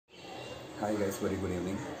Hi guys, very good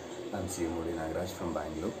evening. I'm CM Nagaraj from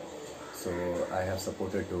Bangalore. So I have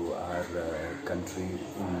supported to our country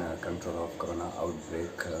in control of corona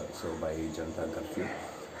outbreak by Janatha Curfew.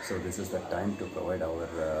 So this is the time to provide our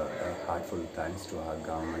heartful thanks to our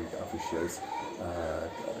government officials,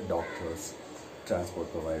 doctors,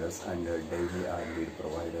 transport providers and daily our lead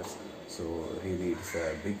providers. So really it's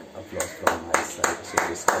a big applause from my side. So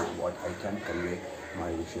this is what I can convey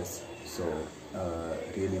my wishes. So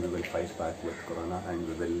really we will fight back with corona and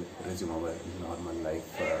we will resume our normal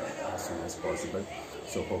life as soon as possible.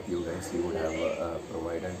 So hope you guys would have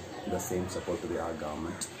provided the same support to our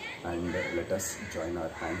government and let us join our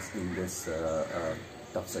hands in this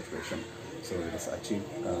tough situation. So let us achieve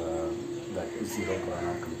that zero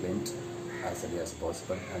corona complaint as early as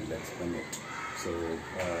possible and let's bring it. So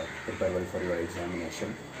prepare well for your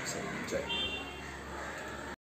examination. So Jai.